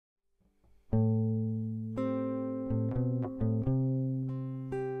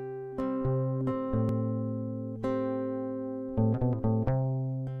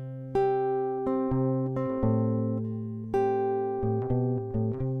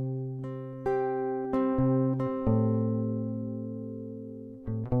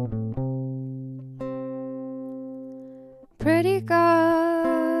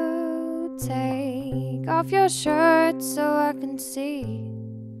off your shirt so I can see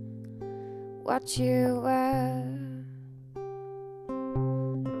what you wear.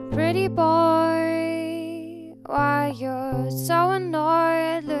 Pretty boy, why you're so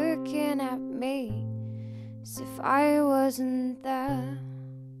annoyed looking at me as if I wasn't there.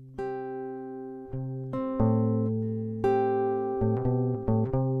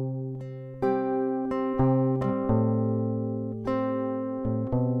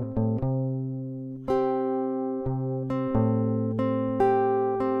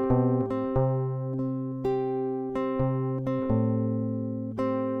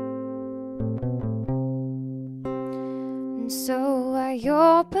 So I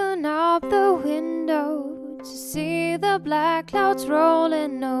open up the window to see the black clouds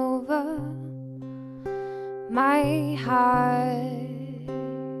rolling over my heart,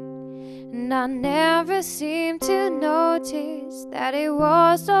 and I never seemed to notice that it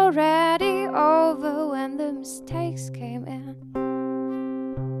was already over when the mistakes came in.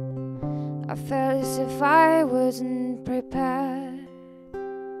 I felt as if I wasn't prepared.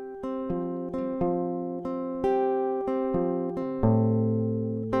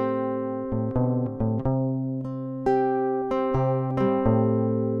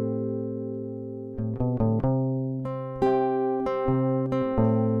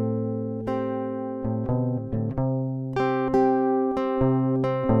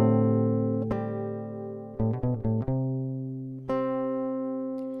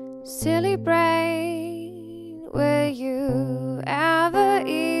 Silly brain, will you ever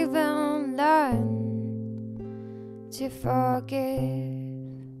even learn to forgive?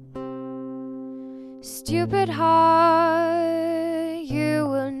 Stupid heart, you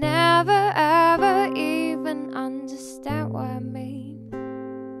will never ever even understand what I mean.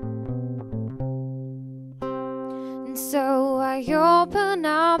 And so I open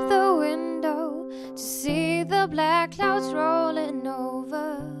up the window to see the black clouds rolling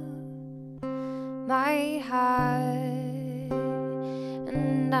over my heart,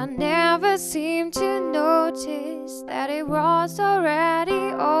 and I never seemed to notice that it was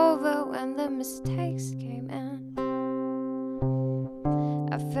already over when the mistakes came in.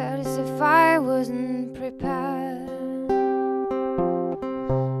 I felt as if I wasn't prepared.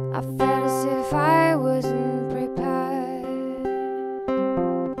 I felt as if I wasn't prepared.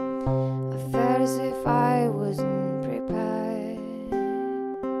 I felt as if I wasn't prepared.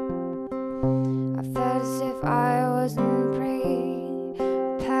 I felt as if I wasn't prepared.